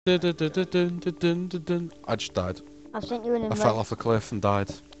I just died. I've sent you an invite. I fell off a cliff and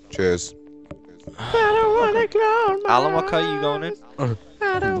died. Cheers. Alan, what car are you going in?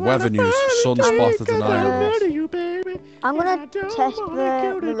 The weather news, sun spotted in Ireland. I'm gonna test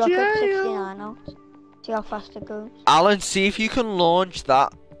the Rocket 69 out. See how fast it goes. Alan, see if you can launch the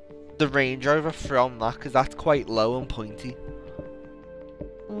Range Rover from that, because that's quite low and pointy.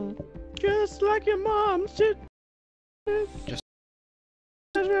 Just like your mom said. Just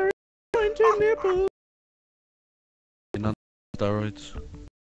very pointy nipples. You're not steroids.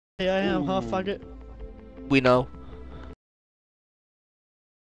 Hey, I am half faggot. we know.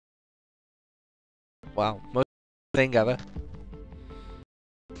 Wow, most thing ever.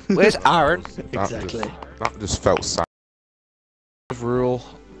 Where's Aaron? Exactly. That just felt sad. Rule.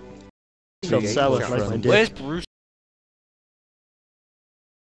 Felt sour like my dick. Where's Bruce?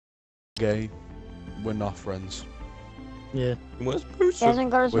 Gay. We're not friends. Yeah. Where's Bruce? He hasn't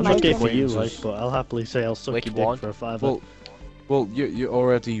got his We're I'm not not gay mic for in. you, acquaintances. like, but I'll happily say I'll suck Which your dick one? for a fiver. Well, you're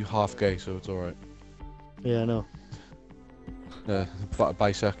already half gay, so it's alright. Yeah, I know.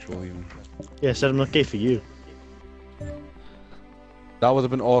 Bisexual even. Yeah, I said I'm not gay for you. That would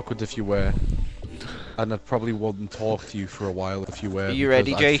have been awkward if you were. And I probably wouldn't talk to you for a while if you were. Are you because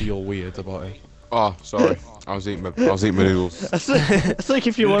ready, Jay? I feel weird about it. Oh, sorry. I was eating my noodles. It's like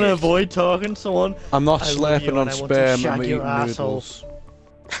if you want to avoid talking to someone. I'm not I love you slurping on and I want to sperm, shag I'm your eating asshole.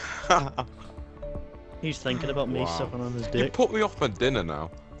 noodles. He's thinking about me Wow. sucking on his You dick. put me off my dinner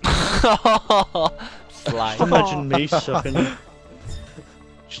now. Slide. Just imagine me sucking you.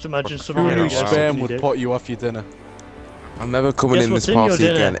 Just imagine Who someone knew else sucking sperm your would dick. put you off your dinner? I'm never coming Guess in what's this in your party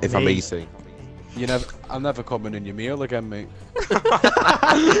dinner? again if I'm Me. eating. I'm never coming in your meal again, mate.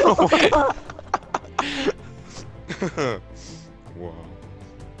 Wow.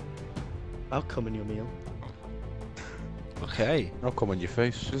 I'll come in your meal. Okay. I'll come in your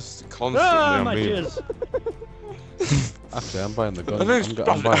face. Just constantly Ah, on my me. jizz. Actually, I'm buying the gun. I think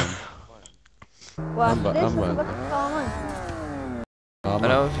I'm buying. Well, I'm after this, I'm I buying. forgot to call on. I I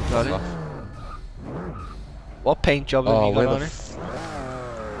know if you got it. What paint job have Oh, you where got the on it?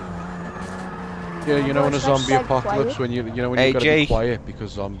 Yeah, you know in a What's that zombie said, apocalypse quiet? when you know when Hey, you gotta Jay. be quiet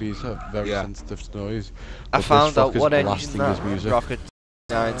because zombies have very Yeah. sensitive to noise. I But this found out fucker's what engine blasting his that music. Rocket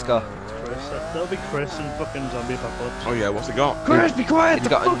 9's got. Chris, that'll be Chris and fucking zombie apocalypse. Oh yeah, what's it got? Chris, be quiet! It's The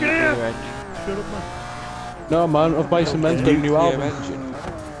got a fucking nuclear ear! engine. Shut up, man. No man, of Bison Men's got a new Nuclear album. engine.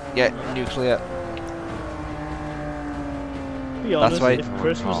 Yeah, nuclear. Be honest, why- if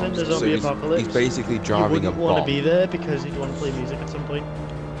Chris was in the So zombie he's apocalypse, basically you driving a wouldn't want to bomb. be there because he'd want to play music at some point.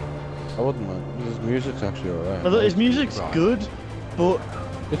 I wouldn't man. His music's actually alright. Although his music's Right. good, but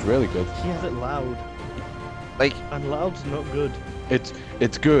It's really good. he has it loud, Like, and loud's not good. It's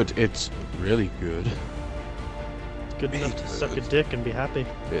good. It's really good. It's good enough to suck a dick and be happy.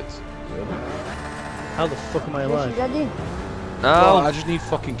 It's really. How the fuck am I Yes, you alive? ready? Oh, no, I just need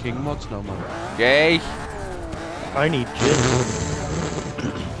fucking king mods now, man. gay. I need jizz.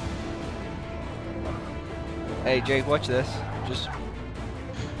 Hey, Jake, watch this. Just.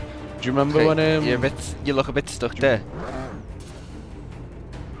 Do you remember when you look a bit stuck there.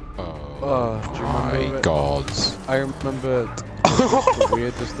 do you remember? My gods. I remember the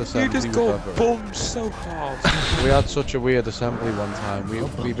weirdest You assembly just we've got ever. bummed so hard. We had such a weird assembly one time.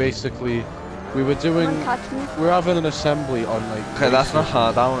 We basically we were Come doing on, catch me. we were having an assembly on like Okay, that's not racism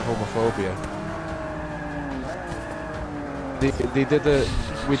hard, that one. and homophobia.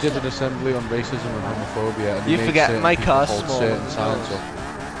 We did an assembly on racism and homophobia. And they You made forget certain my people car's hold small certain as signs well.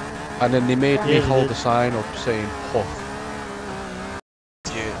 up. And then they made me Yeah, hold they a sign up saying "huff."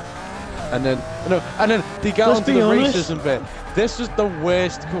 Yeah. And then they got Let's onto be the honest. racism bit. This is the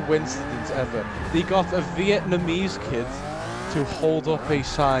worst coincidence ever. They got a Vietnamese kid to hold up a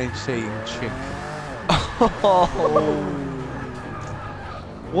sign saying "chink."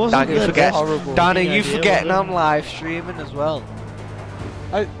 Wasn't Dan, you the forget. best horrible. Danny, fucking you idea, forgetting was it? I'm live streaming as well.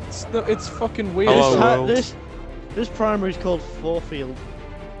 It's fucking weird. Hello, world. This primary's called Fourfield.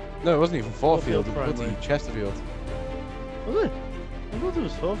 No, it wasn't even Fourfield. It was Primary. bloody Chesterfield. Was it? I thought it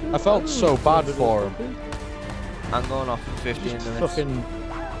was Fourfield. I felt thought it so was bad Fourfield. for him. I'm going off in 15 Just minutes. fucking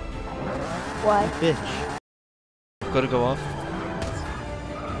Why? bitch. Gotta go off. You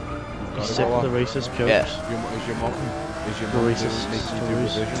Gotta sick go of the on. racist jokes? Yeah. Is your mum The racist making you do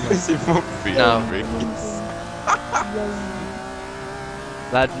stories. revision? Is it not No. feeling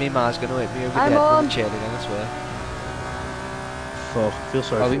Lad, me ma's gonna hit me over the I'm head on. with a chair again, I swear. Fuck, feel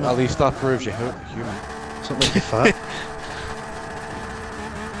sorry for At you. least that proves you're human. Something like fat.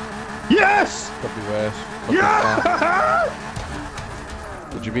 Yes! Could be worse. Could be Yeah! bad.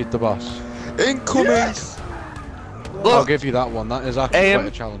 Did you beat the boss? Incoming! Yes! I'll Look, give you that one. That is actually quite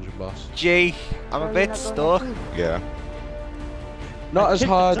a challenging boss. G, I'm a Well, bit you're not going stuck. next week. Yeah. Not I as kicked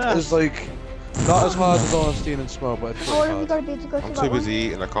hard its ass. as like, not as hard as Ornstein and Smoke, but it's How old pretty have you hard. got to be to go to I'm that too one? busy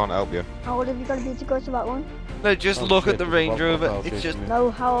eating, I can't help you. How old have you got to be to go to that one? No, just Oh, look shit, at the there's Range one Rover. profile It's just chasing me.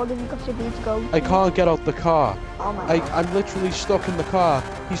 No, how old have you got to be to go? I can't get out the car. Oh my god. I'm literally stuck in the car.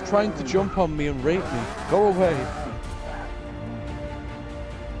 He's trying to jump on me and rape me. Go away.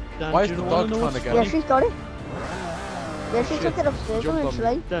 Dan, Why do is you the wanna dog know trying what's to get Yeah, me? she's got it. Yeah, she Shit, took it upstairs jumped on on its me.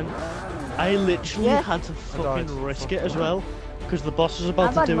 way. Dan, I literally Yeah. had to died. fucking risk it as well, because the boss was about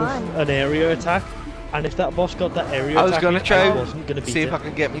I've to had do mine. an area attack, and if that boss got that area I was attack, gonna in, try I wasn't gonna beat see if I it.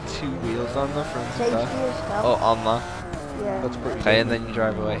 can get me 2 wheels on the front of Safety that. as Oh, well. on that. Yeah. That's pretty Okay, good. and then you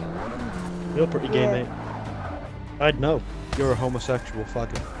drive away. You're pretty gay, Yeah. mate. I'd know. You're a homosexual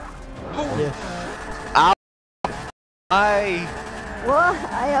faggot. Yeah. What?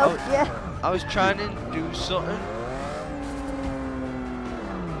 I helped you. I was trying to do something.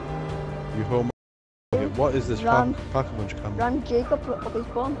 You homo. What is this Run. pack-a-punch camera? Ran Jacob up his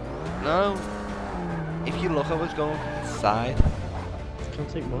bum. No. If you look, I was going inside. Can't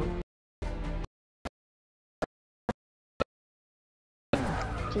take one.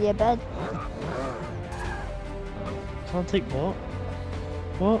 To your bed. Can't take what?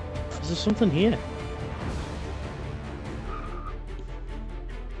 What? Is there something here?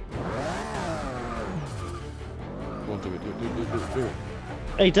 Go on, do it, do it.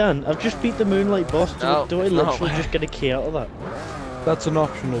 Hey Dan, I've just beat the Moonlight boss. No, do I no. literally just get a key out of that? That's an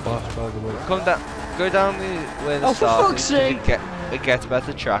optional boss, by the way. Come down. Go down the where the Oh, for start fuck's is, 'cause sake! It gets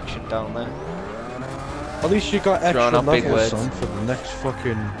better traction down there. At least you got Throwing extra out big levels, words. son, for the next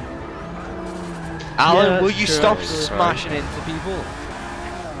fucking... Alan, Yeah, will you sure, stop sure. smashing into people?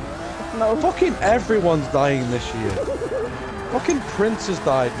 No. Fucking everyone's dying this year. Fucking Prince has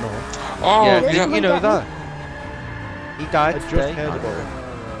died now. Oh, yeah, yeah. you know that? He I died just today. heard about it.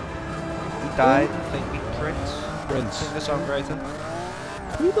 He died, I think, Prince. Prince. Singer-songwriter.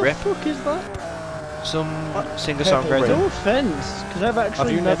 Who the Rip. fuck is that? Some Purple singer-songwriter. No offense, because I've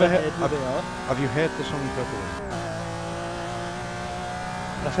actually you never heard heard- who they are. Have you heard the song Purple Rain?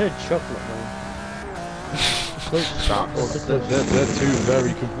 I've heard Chocolate Man. They're two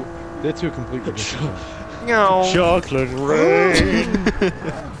very complete... They're two completely different songs. No. Chocolate Rain.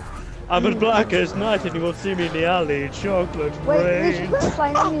 I'm as black as night and you won't see me in the alley. Chocolate Wait, this Rain. is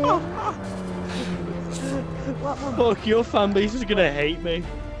finding you. What one? Fuck, your fan base is gonna hate me.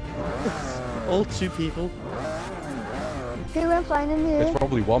 All 2 people. Who went finding you? It's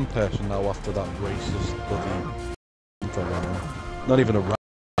probably one person now after that racist bloody... thing went on. Not even a rap.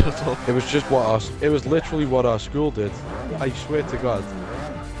 It was just what our... It was literally what our school did. I swear to God.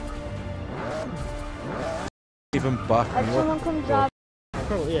 Even back Had me someone up. come drive?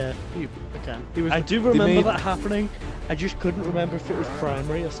 Probably, yeah. He- I can. He was- I do they remember made- that happening. I just couldn't remember if it was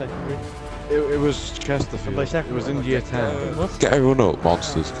primary or secondary. It was Chesterfield. By It was in year 10. What? Get everyone up,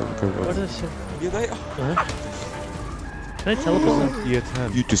 monsters. Come What on. did I say? Yeah, they are. Can I teleport them? Year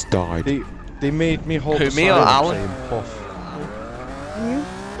 10. You just died. They made me hold Who, the me or sign up Alan? saying puff. You?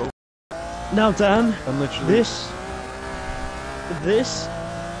 Now, Dan, And literally... this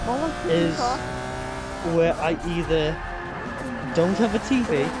Mama, is where I either don't have a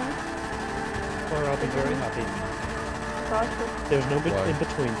TV or I'll be very happy. There's no Why? in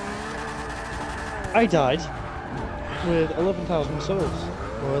between. I died with 11,000 souls,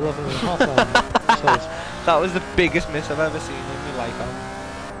 or 11,500 souls. That was the biggest miss I've ever seen in my life. Alan.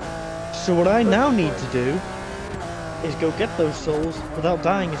 So what I now need to do is go get those souls without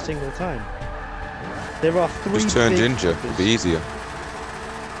dying a single time. There are 3 Just turn big ginger. It'll buggers. be easier.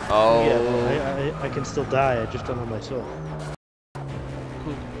 Oh. Yeah, well, I can still die, I just don't have my soul.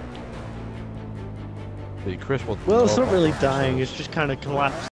 Hey, Chris, what? Well, it's not really dying, it's just kind of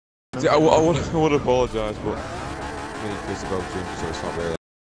collapsed. See, I want to apologise, but me Chris about ginger, so it's not really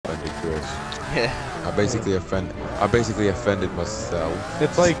offended Chris. Yeah. I basically offended myself.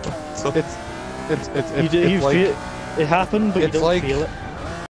 It's like... So, You Feel, it happened, but you it's don't like- feel it.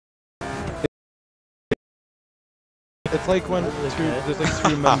 It's like when there's like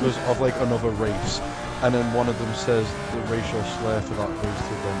 2 members of like another race, and then one of them says the racial slur for that race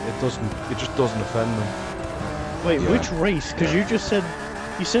to them. It just doesn't offend them. Wait, Yeah. which race? Because you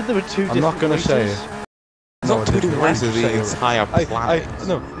said there were 2 I'm different not gonna say races. it. it's not I two didn't. races, I the didn't say entire it. planet.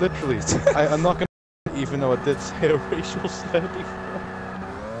 No, literally. I'm not gonna, even though I did say a racial slur before.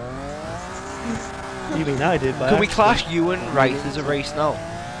 You mean I did, but Can we class you and Rice as a race now?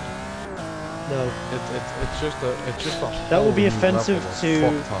 No. It's just a That would be whole new offensive level of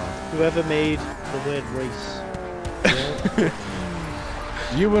to- fucktard. Whoever made the word race. Yeah.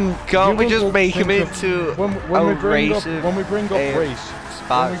 Ewan, Can't we Ewan just will make him think of- into when we a bring race up of when we bring up race?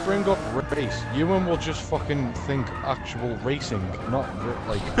 spaz? When we bring up race, Ewan will just fucking think actual racing, not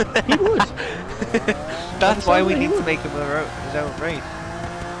like. He would. That's why we He need to would. make him his own race.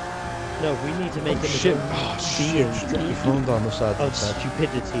 No, we need to make him Shit! his own Oh shit! being Just drop your phone down the side. of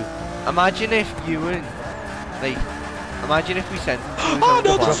stupidity. Imagine if Ewan, like, imagine if we sent him to his Oh own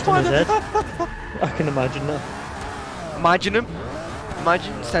no, planet. that's Dropped on his fine. head. I can imagine that. Imagine him.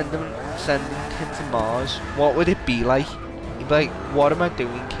 Imagine sending him to Mars. What would it be like? He'd be like, what am I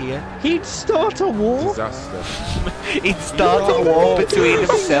doing here? He'd start a war. Disaster. He'd start a war between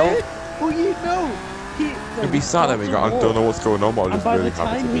himself. Well, you know. He'd be sat there and go, I don't know what's going on, but I'm And just by really the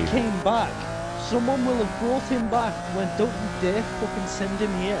happy to time be he here. came back, someone will have brought him back and went, don't you dare fucking send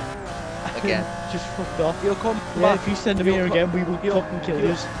him here. Again. Just fucked off. You'll come Yeah, back. if you send him You'll here co- again, we will you'll- fucking kill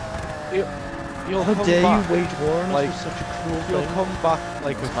you'll- you. You'll How come dare back, you wage war on us like, with such a cruel You'll thing? come back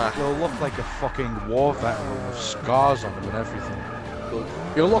like Smack. you'll look like a fucking war veteran with scars on him and everything.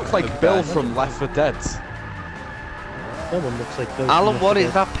 You'll look like Bill from Left 4 Dead. No one looks like those. Alan, what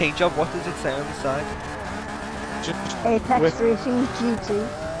is that paint job? What does it say on the side? Just Apex with- Racing GT.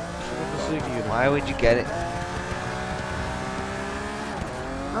 Why would you get it?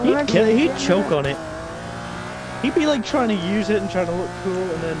 I'm He'd gonna kill it, do he'd choke on it. He'd be like trying to use it and trying to look cool,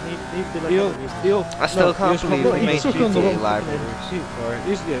 and then he'd be like, He'll, "Oh, use it." he'll, I still no, can't he's believe probably- we made he's stuck on the GTA wrong live fucking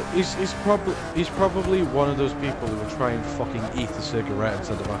reviews. he's probably one of those people who would try and fucking eat a cigarette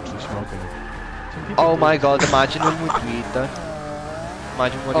instead of actually smoking it. Some people Oh do. my god, imagine him with weed though.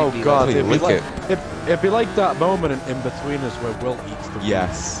 Imagine what Oh he'd be god, like. it'd be lick like it. it'd be like that moment in between us where Will eats the weed.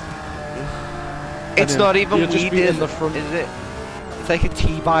 Yes. It's And not then even you'll just weed, be in is the front- it? It's like a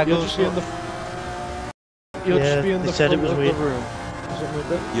tea bag You'll or just be in something. the You'll Yeah, just be in they the said front it was of weird. the room. Something like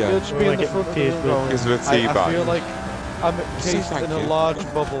that. Yeah. You'll just Or be I in the get front of the confused room with- going, Gives her a tea I bag. feel like I'm Say encased thank in a you.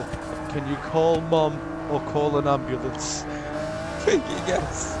 large bubble. Can you call mom or call an ambulance?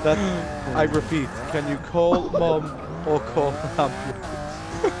 Yes. That I repeat, can you call mom or call an ambulance?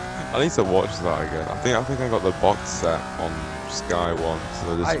 I need to watch that again. I think I got the box set on Sky once,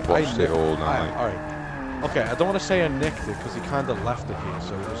 so I just watched it all night. Alright. Okay, I don't want to say I nicked it because he kind of left it here,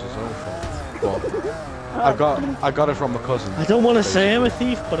 so it was his own fault. But I got it from a cousin. I don't want to say I'm a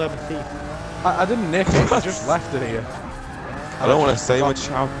thief, but I'm a thief. I didn't nick it. I just left it here. I don't want to say much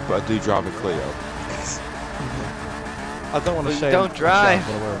how, but I do drive a Clio. I don't want to But say. don't drive.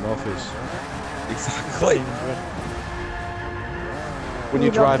 I'm gonna wear an office. Exactly. When you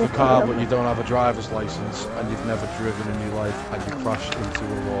You drive a don't car get but to you don't have a driver's license and you've never driven in your life and you crashed into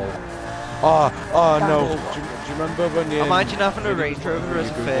a wall. Oh no! Do you remember when you? Imagine having a Range Rover as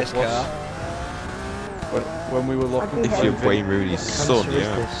a first car. When we were looking. If If you're Wayne Rooney's son, Cancer is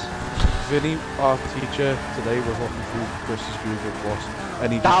yeah. this. Vinny, our teacher today, was looking through Chris's Google Plus,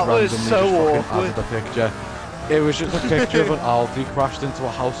 and he just That was randomly so just fucking awkward. added a picture. It was just a picture of an Aldi crashed into a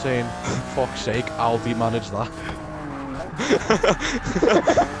house, saying, "Fuck's sake, Aldi managed that."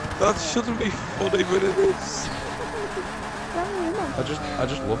 That shouldn't be funny, but it is. I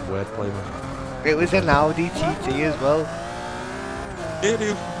just love wordplay, man. It was an Audi TT as well. It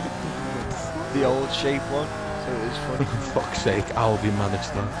is. The old shape one. So it was funny. Fuck's sake, Aldi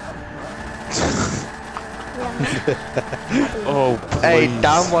managed that. Oh, Hey, please.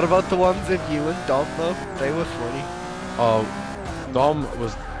 Dan, what about the ones of you and Dom though? They were funny. Oh,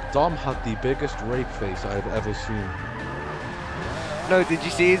 Dom had the biggest rape face I had ever seen. No, did you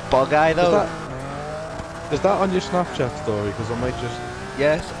see his bug eye though? Is that on your Snapchat story? Because I might just.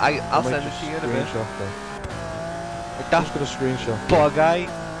 Yes, I'll I might send it just to you in a bit. screenshot that. Like I'm just that gonna screenshot. bug eye.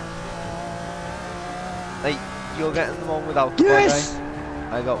 Like, you're getting the one without the Yes! bug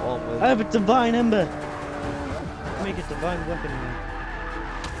eye. I got one with. I have a divine ember. Make a divine weapon now.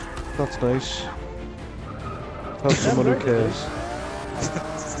 That's nice. Help someone who cares.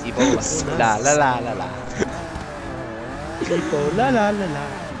 Ebola. La la la la la. People, la la la la.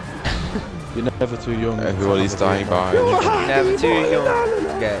 You're never too young. to Everybody's have a dying Vietnam. by. You're never too young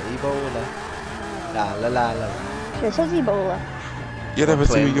to get Ebola. La la la la. It says Ebola. You're never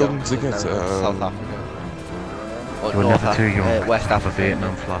too Claimed young them to get South Africa. Or You're North never too young Af- West to have a Africa.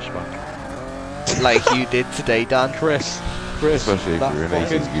 Vietnam flashback. Like you did today, Dan. Chris, Especially if that you're an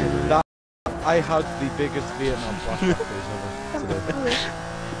fucking- 80s guru. that- I had the biggest Vietnam flashback face ever today.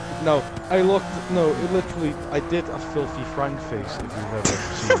 No, I looked. No, it literally. I did a filthy Frank face. If you've ever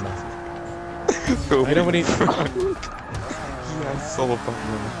seen that. I know when he. Yeah, it's all about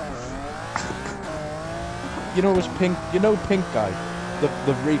You know, it was pink. You know, Pink Guy.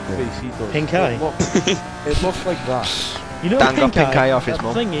 The rape face he does. Pink Eye? It looks like that. You know Dan got pink pink eye off his that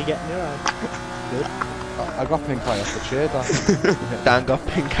mum. thing you get in your eye. I got pink eye off the chair, Dan. Dan got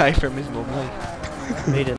pink eye from his mum, like. Made it